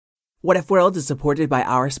What If World is supported by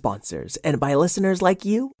our sponsors and by listeners like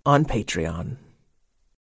you on Patreon.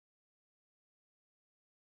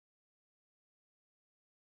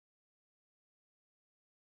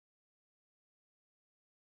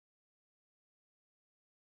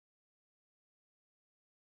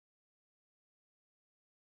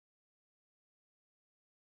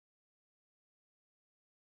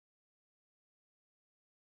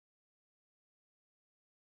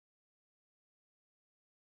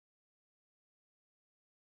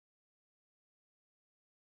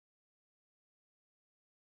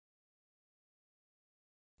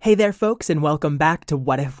 Hey there, folks, and welcome back to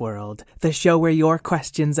What If World, the show where your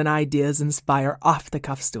questions and ideas inspire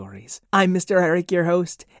off-the-cuff stories. I'm Mr. Eric, your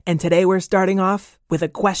host, and today we're starting off with a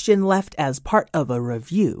question left as part of a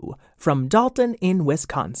review from Dalton in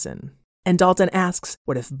Wisconsin. And Dalton asks,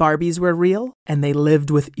 what if Barbies were real and they lived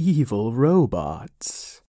with evil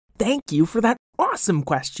robots? Thank you for that awesome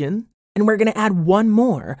question. And we're going to add one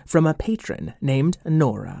more from a patron named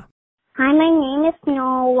Nora. Hi, my name is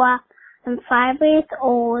Noah. I'm 5 years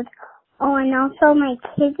old. Oh, and also my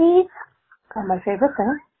kitties. My favorite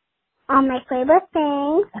thing. My favorite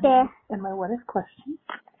things. And my what if question.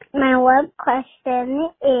 My what if question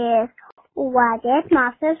is, what if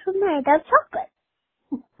monsters were made of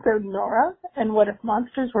chocolate? So Nora, and what if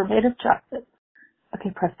monsters were made of chocolate?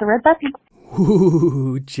 Okay, press the red button.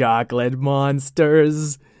 Ooh, chocolate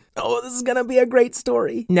monsters. Oh, this is gonna be a great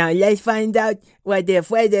story. Now let's find out what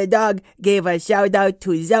if Weather Dog gave a shout out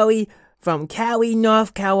to Zoe from Cali,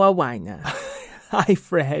 North Carolina. Hi,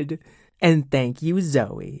 Fred. And thank you,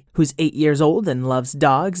 Zoe, who's 8 years old and loves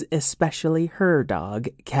dogs, especially her dog,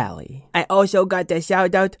 Callie. I also got a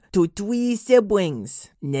shout out to 3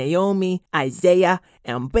 siblings, Naomi, Isaiah,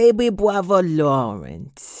 and baby brother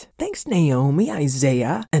Lawrence. Thanks, Naomi,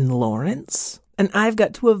 Isaiah, and Lawrence. And I've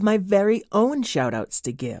got 2 of my very own shout-outs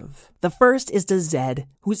to give. The first is to Zed,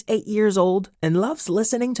 who's 8 years old and loves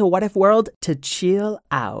listening to What If World to chill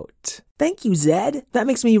out. Thank you, Zed. That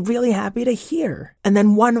makes me really happy to hear. And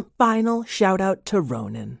then one final shout-out to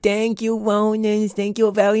Ronan. Thank you, Ronan. Thank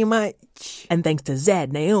you very much. And thanks to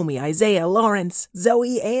Zed, Naomi, Isaiah, Lawrence,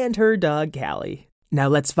 Zoe, and her dog, Callie. Now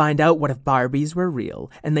let's find out what if Barbies were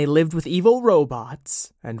real and they lived with evil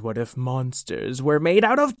robots. And what if monsters were made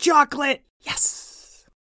out of chocolate? Yes!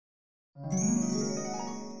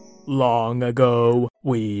 Long ago,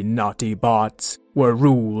 we Naughtibots were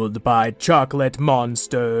ruled by chocolate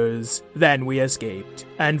monsters. Then we escaped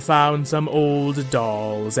and found some old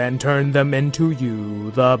dolls and turned them into you,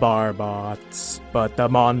 the Barbots. But the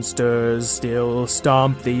monsters still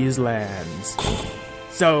stomp these lands.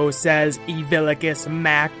 So says Evilicus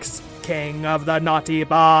Max, king of the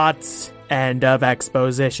Naughtibots. End of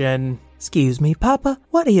exposition. Excuse me, Papa,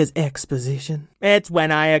 what is exposition? It's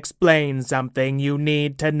when I explain something you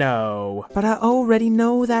need to know. But I already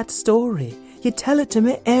know that story. You tell it to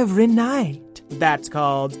me every night. That's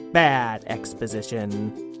called bad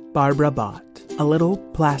exposition. Barbara Bott, a little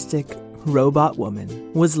plastic robot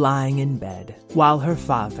woman, was lying in bed while her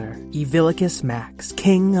father, Evilicus Max,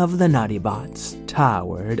 king of the Naughtibots,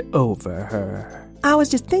 towered over her. I was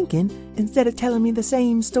just thinking, instead of telling me the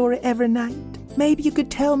same story every night, maybe you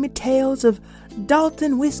could tell me tales of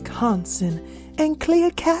Dalton, Wisconsin, and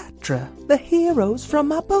Cleopatra, the heroes from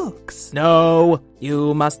my books. No,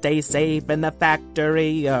 you must stay safe in the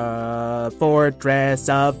factory, fortress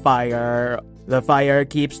of fire. The fire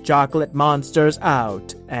keeps chocolate monsters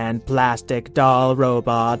out and plastic doll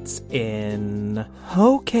robots in.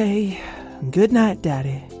 Okay, good night,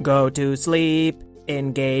 Daddy. Go to sleep.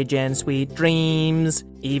 Engage in sweet dreams.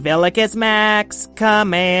 Evilicus Max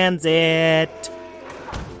commands it.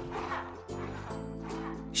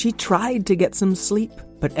 She tried to get some sleep,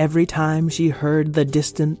 but every time she heard the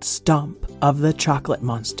distant stomp of the chocolate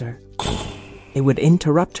monster, it would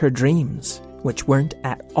interrupt her dreams, which weren't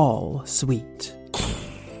at all sweet.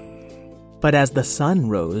 But as the sun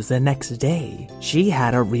rose the next day, she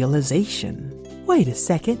had a realization. Wait a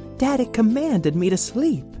second, Daddy commanded me to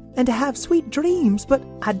sleep and to have sweet dreams, but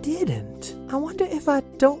I didn't. I wonder if I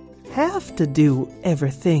don't have to do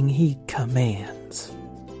everything he commands.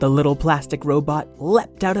 The little plastic robot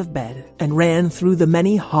leapt out of bed and ran through the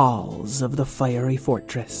many halls of the fiery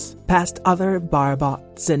fortress, past other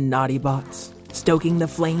Barbots and Naughtibots, stoking the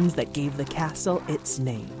flames that gave the castle its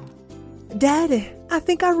name. Daddy, I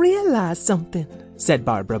think I realized something, said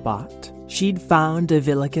Barbara Bott. She'd found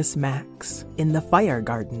Evilicus Max in the fire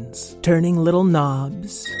gardens, turning little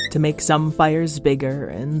knobs to make some fires bigger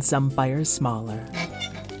and some fires smaller.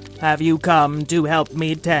 Have you come to help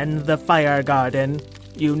me tend the fire garden?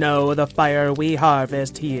 You know the fire we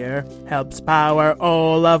harvest here helps power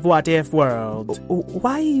all of What If World.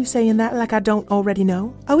 Why are you saying that like I don't already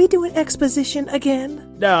know? Are we doing exposition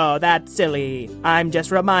again? No, that's silly. I'm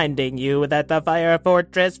just reminding you that the Fire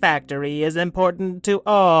Fortress factory is important to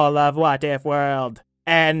all of What If World.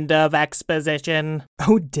 End of exposition.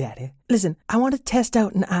 Oh, Daddy. Listen, I want to test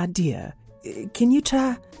out an idea. Can you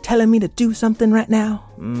try telling me to do something right now?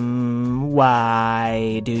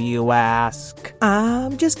 Why do you ask?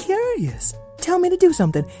 I'm just curious. Tell me to do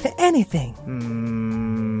something. Anything.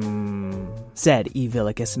 Said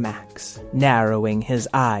Evilicus Max, narrowing his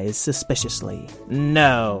eyes suspiciously.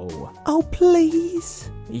 No. Oh, please.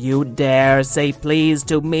 You dare say please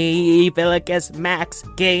to me, Evilicus Max,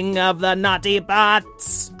 king of the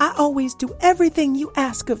Naughtibots? I always do everything you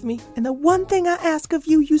ask of me, and the one thing I ask of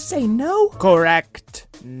you, you say no? Correct.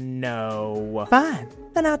 No. Fine.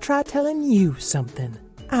 Then I'll try telling you something.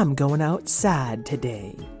 I'm going outside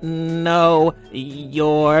today. No,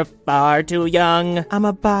 you're far too young. I'm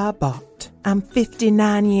a Barbot. I'm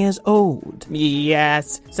 59 years old.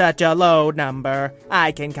 Yes, such a low number.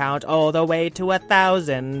 I can count all the way to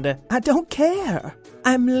 1,000. I don't care.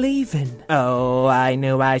 I'm leaving. Oh, I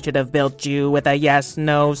knew I should have built you with a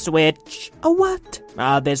yes-no switch. A what?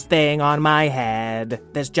 This thing on my head.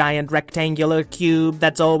 This giant rectangular cube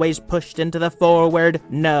that's always pushed into the forward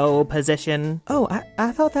no position. Oh,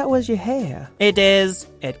 I thought that was your hair. It is.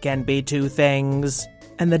 It can be two things.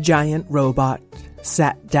 And the giant robot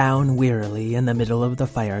sat down wearily in the middle of the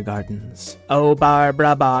fire gardens. Oh,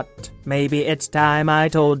 Barbara Bot, maybe it's time I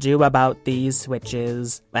told you about these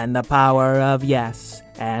switches and the power of yes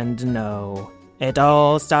and no. It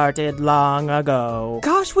all started long ago.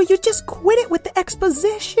 Gosh, will you just quit it with the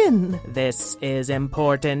exposition? This is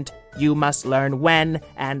important. You must learn when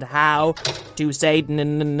and how to say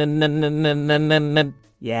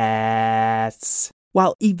yes.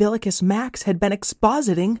 While Evilicus Max had been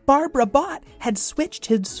expositing, Barbara Bot had switched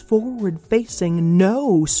his forward-facing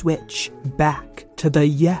no switch back to the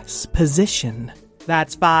yes position.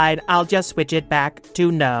 That's fine. I'll just switch it back to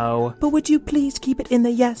no. But would you please keep it in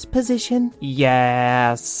the yes position?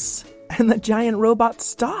 Yes. And the giant robot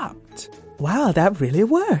stopped. Wow, that really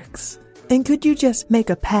works. And could you just make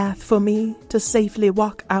a path for me to safely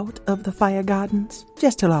walk out of the fire gardens?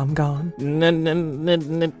 Just till I'm gone.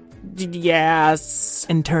 Yes.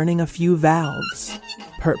 And turning a few valves,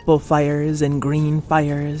 purple fires and green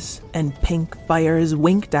fires and pink fires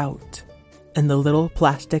winked out, and the little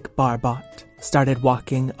plastic Barbot started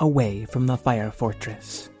walking away from the fire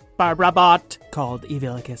fortress. Barbara Bot, called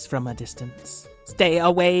Evilicus from a distance. Stay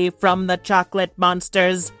away from the chocolate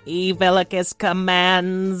monsters. Evilicus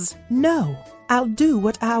commands. No, I'll do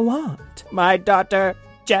what I want. My daughter,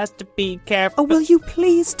 just be careful. Oh, will you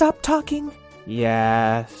please stop talking?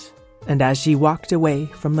 Yes. And as she walked away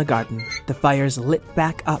from the garden, the fires lit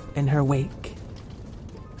back up in her wake.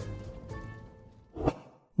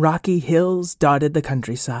 Rocky hills dotted the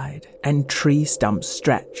countryside, and tree stumps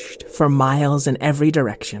stretched for miles in every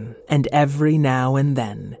direction, and every now and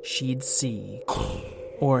then she'd see,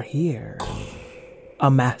 or hear, a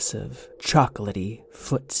massive, chocolatey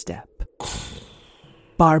footstep.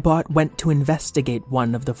 Barbot went to investigate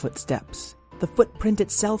one of the footsteps. The footprint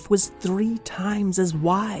itself was 3 times as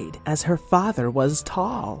wide as her father was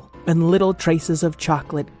tall, and little traces of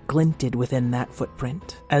chocolate glinted within that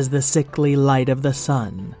footprint as the sickly light of the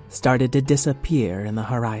sun started to disappear in the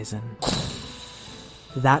horizon.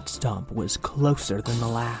 That stomp was closer than the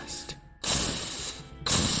last,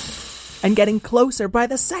 and getting closer by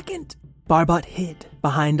the second. Barbot hid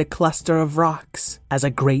behind a cluster of rocks as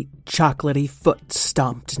a great chocolatey foot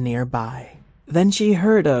stomped nearby. Then she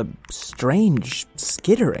heard a strange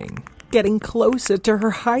skittering, getting closer to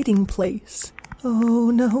her hiding place. Oh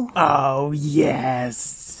no. Oh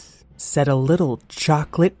yes, said a little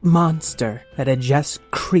chocolate monster that had just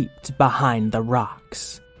creeped behind the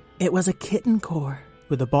rocks. It was a kitten core,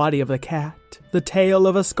 with the body of a cat, the tail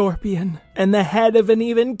of a scorpion, and the head of an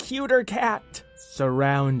even cuter cat,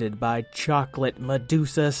 surrounded by chocolate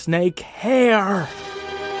Medusa snake hair.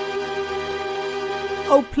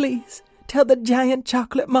 Oh please. Tell the giant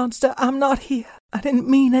chocolate monster I'm not here. I didn't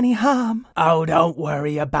mean any harm. Oh, don't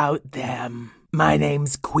worry about them. My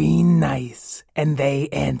name's Queen Nice, and they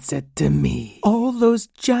answer to me. All those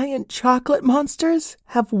giant chocolate monsters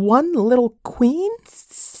have one little queen?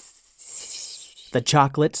 The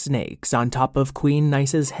chocolate snakes on top of Queen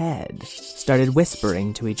Nice's head started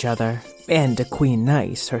whispering to each other, and to Queen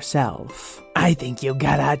Nice herself. I think you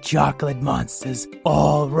got our chocolate monsters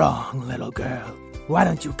all wrong, little girl. Why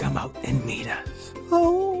don't you come out and meet us?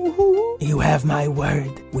 Oh. You have my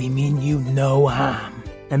word. We mean you no harm.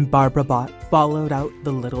 and Barbies followed out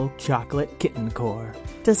the little chocolate kitten core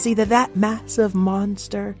to see that massive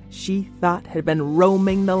monster she thought had been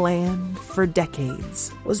roaming the land for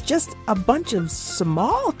decades was just a bunch of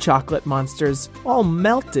small chocolate monsters all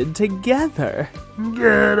melted together.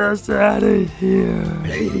 Get us out of here.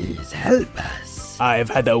 Please help us. I've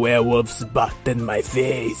had a werewolf spot in my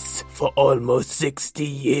face for almost 60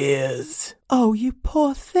 years. Oh, you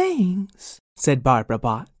poor things, said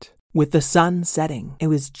Barbies. With the sun setting, it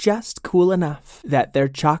was just cool enough that their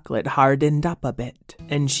chocolate hardened up a bit,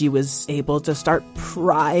 and she was able to start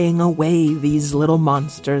prying away these little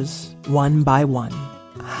monsters, one by one.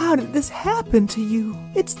 How did this happen to you?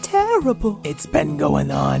 It's terrible. It's been going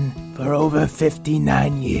on for over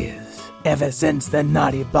 59 years, ever since the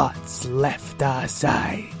Naughtibots left our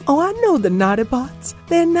side. Oh, I know the Naughtibots.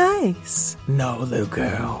 They're nice. No, little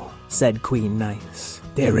girl, said Queen Nice.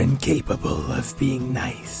 They're incapable of being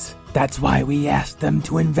nice. That's why we asked them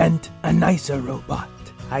to invent a nicer robot.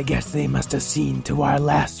 I guess they must have seen to our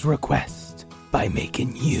last request by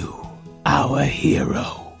making you our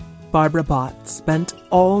hero. Barbies spent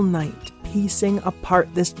all night piecing apart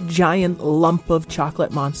this giant lump of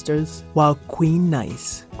chocolate monsters, while Queen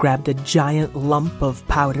Nice grabbed a giant lump of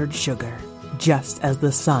powdered sugar just as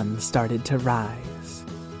the sun started to rise.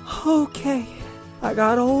 Okay. I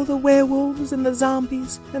got all the werewolves and the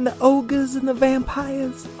zombies and the ogres and the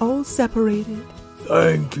vampires all separated.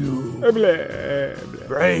 Thank you. Blah, blah.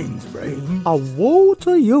 Brains. A woe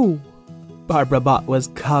to you. Barbies was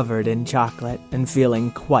covered in chocolate and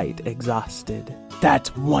feeling quite exhausted.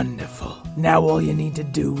 That's wonderful. Now all you need to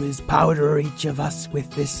do is powder each of us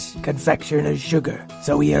with this confectioner's sugar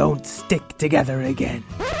so we don't stick together again.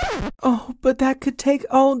 Oh, but that could take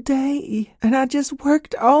all day, and I just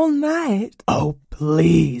worked all night. Oh,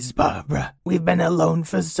 please, Barbara. We've been alone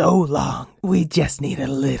for so long. We just need a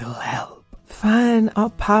little help. Fine,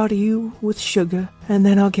 I'll powder you with sugar, and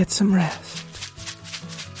then I'll get some rest.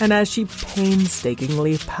 And as she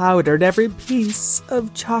painstakingly powdered every piece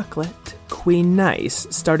of chocolate, Queen Nice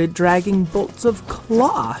started dragging bolts of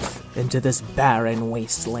cloth into this barren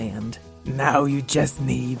wasteland. Now you just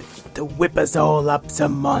need to whip us all up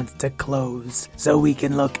some monster clothes so we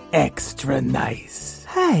can look extra nice.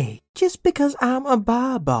 Hey, just because I'm a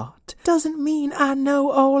Barbot doesn't mean I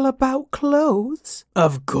know all about clothes.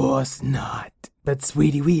 Of course not. But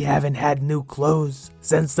sweetie, we haven't had new clothes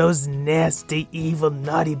since those nasty, evil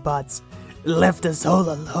Naughtibots left us all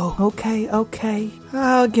alone. Okay,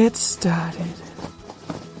 I'll get started.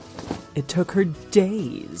 It took her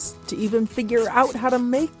days to even figure out how to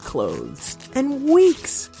make clothes, and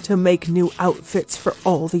weeks to make new outfits for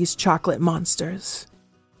all these chocolate monsters.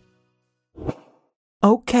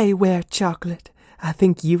 Okay, Were Chocolate, I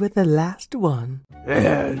think you were the last one.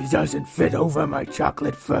 It doesn't fit over my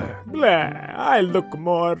chocolate fur. Blah, I look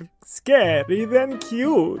more scary than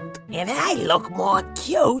cute. And I look more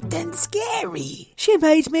cute than scary. She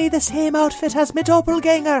made me the same outfit as my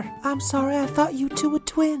doppelganger. I'm sorry, I thought you two were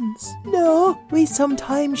twins. No, we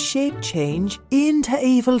sometimes shape change into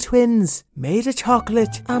evil twins. Made of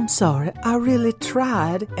chocolate. I'm sorry, I really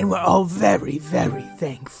tried. And we're all very, very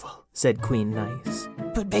thankful, said Queen Nice.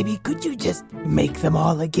 But baby, could you just make them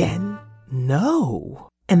all again? No.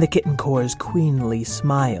 And the kitten core's queenly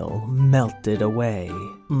smile melted away.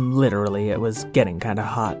 Literally, it was getting kind of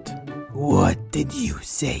hot. What did you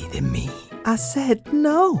say to me? I said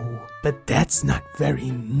no. But that's not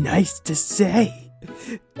very nice to say.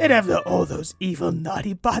 And after all those evil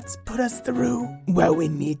Naughtibots put us through, well, we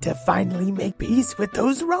need to finally make peace with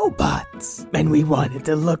those robots. And we wanted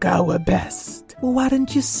to look our best. Well, why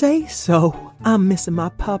didn't you say so? I'm missing my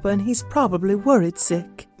papa and he's probably worried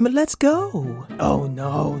sick. But let's go. Oh,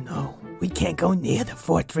 no. We can't go near the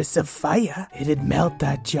Fortress of Fire. It'd melt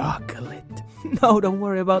our chocolate. No, don't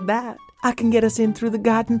worry about that. I can get us in through the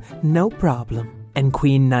garden, no problem. And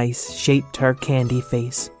Queen Nice shaped her candy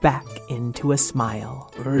face back into a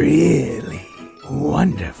smile. Really?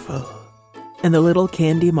 Wonderful. And the little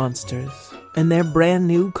candy monsters, in their brand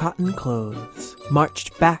new cotton clothes,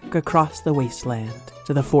 marched back across the wasteland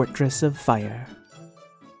to the Fortress of Fire.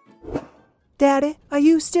 Daddy, are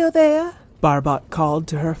you still there? Barbies called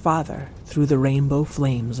to her father through the rainbow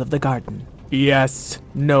flames of the garden. Yes,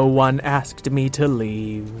 no one asked me to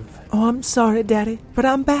leave. Oh, I'm sorry, Daddy, but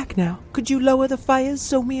I'm back now. Could you lower the fires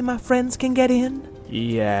so me and my friends can get in?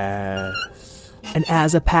 Yes. And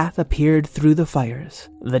as a path appeared through the fires,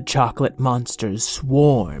 the chocolate monsters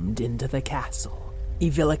swarmed into the castle.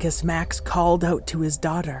 Evilicus Max called out to his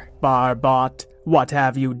daughter. Barbot, what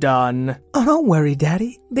have you done? Oh, don't worry,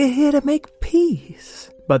 Daddy. They're here to make peace.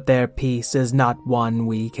 But their peace is not one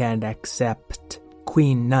we can accept.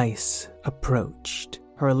 Queen Nice approached,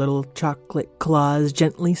 her little chocolate claws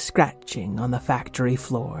gently scratching on the factory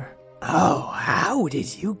floor. Oh, how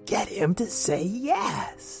did you get him to say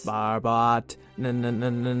yes? Barbot.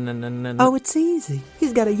 Oh, it's easy.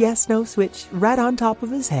 He's got a yes-no switch right on top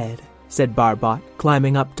of his head, said Barbot,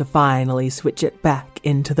 climbing up to finally switch it back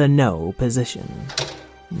into the no position.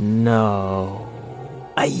 No.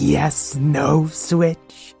 A yes-no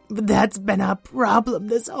switch? But that's been a problem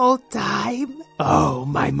this whole time. Oh,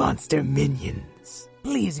 my monster minions.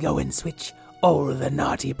 Please go and switch all the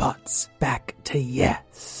Naughtibots back to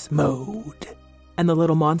yes mode. And the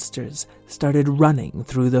little monsters started running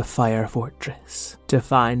through the fire fortress to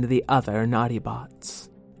find the other Naughtibots.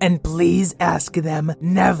 And please ask them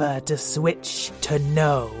never to switch to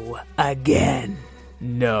no again.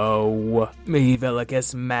 No,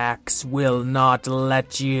 Evilicus Max will not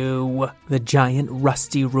let you. The giant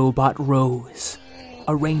rusty robot rose.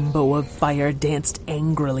 A rainbow of fire danced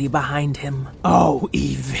angrily behind him. Oh,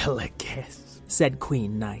 Evilicus, said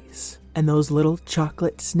Queen Nice. And those little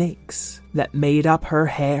chocolate snakes that made up her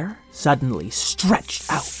hair suddenly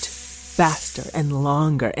stretched out, faster and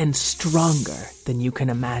longer and stronger than you can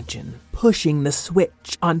imagine, pushing the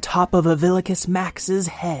switch on top of Evilicus Max's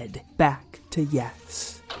head back to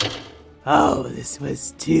yes. Oh, this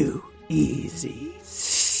was too easy.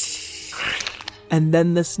 And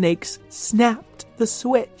then the snakes snapped the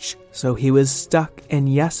switch, so he was stuck in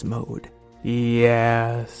yes mode.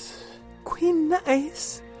 Yes. Queen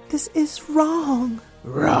Nice, this is wrong.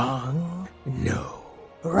 Wrong? No.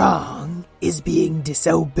 Wrong is being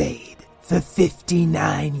disobeyed for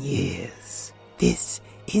 59 years. This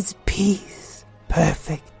is peace,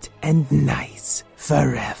 perfect and nice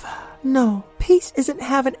forever. No, peace isn't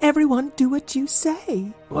having everyone do what you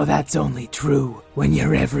say. Well, that's only true when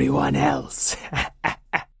you're everyone else.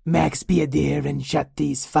 Max, be a dear and shut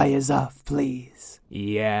these fires off, please.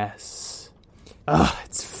 Yes. Oh,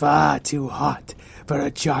 it's far too hot for a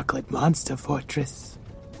chocolate monster fortress.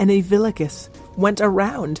 And Evilicus went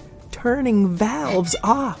around, turning valves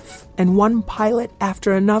off, and one pilot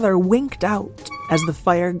after another winked out as the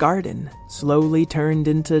fire garden slowly turned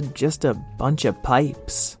into just a bunch of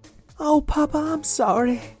pipes. Oh, Papa, I'm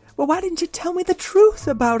sorry. Well, why didn't you tell me the truth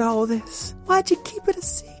about all this? Why'd you keep it a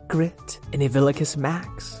secret? And Evilicus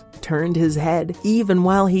Max turned his head even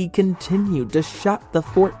while he continued to shut the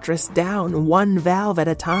fortress down one valve at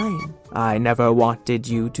a time. I never wanted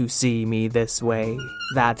you to see me this way.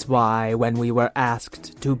 That's why when we were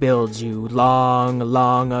asked to build you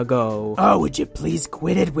long ago... Oh, would you please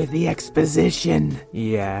quit it with the exposition?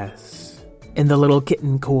 Yes. And the little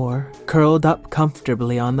kitten core curled up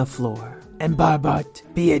comfortably on the floor. And Barbot,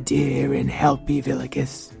 be a dear and help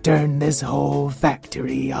Evilicus turn this whole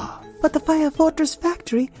factory off. But the Fire Fortress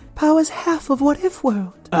factory powers half of What If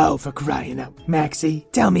World. Oh, for crying out. Maxie,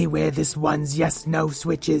 tell me where this one's yes-no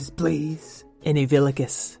switch is, please. And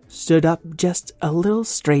Evilicus stood up just a little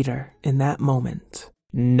straighter in that moment.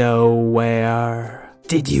 Nowhere.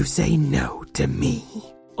 Did you say no to me?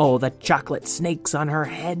 All the chocolate snakes on her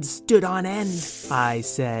head stood on end. I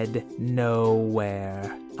said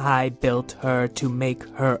nowhere. I built her to make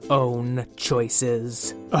her own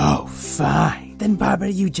choices. Oh, fine. Then, Barbara,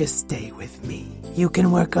 you just stay with me. You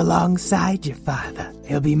can work alongside your father.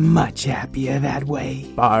 He'll be much happier that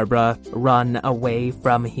way. Barbara, run away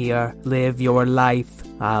from here. Live your life.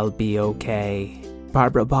 I'll be okay.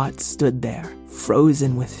 Barbara Bot stood there,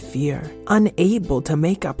 frozen with fear, unable to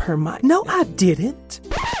make up her mind. No, I didn't.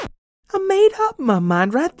 I made up my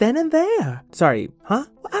mind right then and there. Sorry, huh?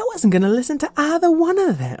 Well, I wasn't going to listen to either one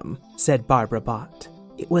of them, said Barbara Bot.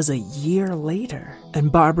 It was a year later,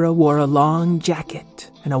 and Barbara wore a long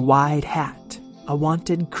jacket and a wide hat, a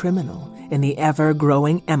wanted criminal in the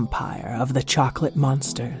ever-growing empire of the chocolate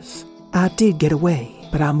monsters. I did get away,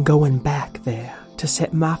 but I'm going back there to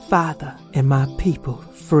set my father and my people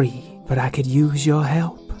free. But I could use your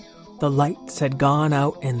help. The lights had gone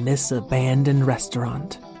out in this abandoned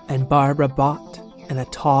restaurant, and Barbara Bot and a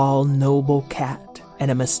tall, noble cat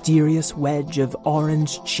and a mysterious wedge of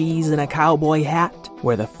orange cheese and a cowboy hat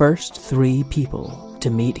were the first 3 people to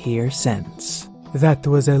meet here since. That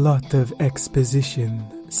was a lot of exposition,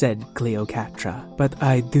 said Cleopatra, but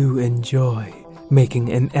I do enjoy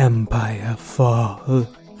making an empire fall.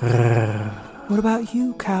 What about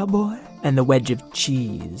you, cowboy? And the wedge of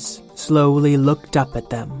cheese slowly looked up at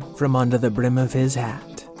them from under the brim of his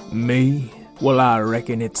hat. Me? Well, I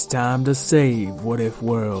reckon it's time to save What If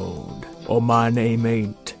World, or my name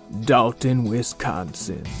ain't Dalton,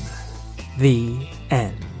 Wisconsin. The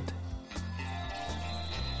end.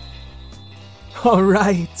 All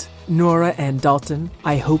right, Nora and Dalton,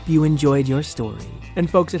 I hope you enjoyed your story. And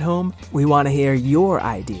folks at home, we want to hear your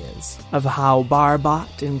ideas of how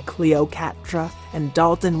Barbot and Cleopatra and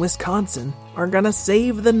Dalton, Wisconsin are gonna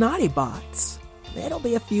save the Naughtibots. It'll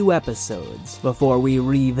be a few episodes before we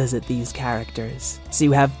revisit these characters, so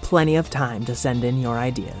you have plenty of time to send in your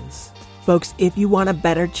ideas. Folks, if you want a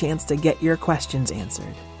better chance to get your questions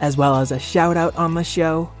answered, as well as a shout out on the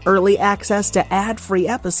show, early access to ad-free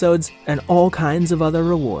episodes, and all kinds of other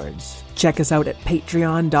rewards, check us out at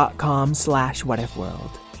patreon.com/whatifworld.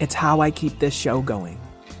 It's how I keep this show going.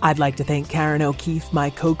 I'd like to thank Karen O'Keefe, my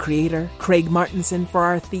co-creator, Craig Martinson for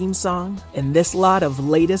our theme song, and this lot of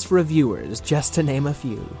latest reviewers, just to name a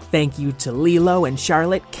few. Thank you to Lilo and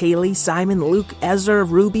Charlotte, Kaylee, Simon, Luke, Ezra,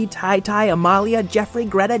 Ruby, Tai, Amalia, Jeffrey,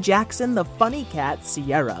 Greta, Jackson, The Funny Cat,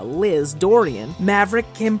 Sierra, Liz, Dorian,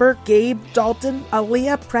 Maverick, Kimber, Gabe, Dalton,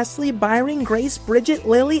 Aaliyah, Presley, Byron, Grace, Bridget,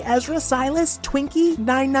 Lily, Ezra, Silas, Twinkie,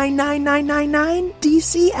 999999,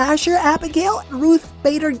 DC, Asher, Abigail, Ruth,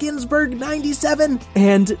 Bader, Ginsburg, 97,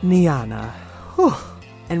 and Niana. Whew.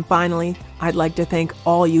 And finally, I'd like to thank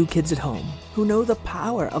all you kids at home who know the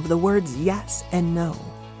power of the words yes and no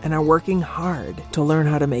and are working hard to learn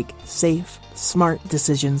how to make safe, smart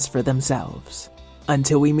decisions for themselves.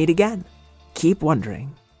 Until we meet again, keep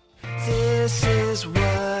wondering.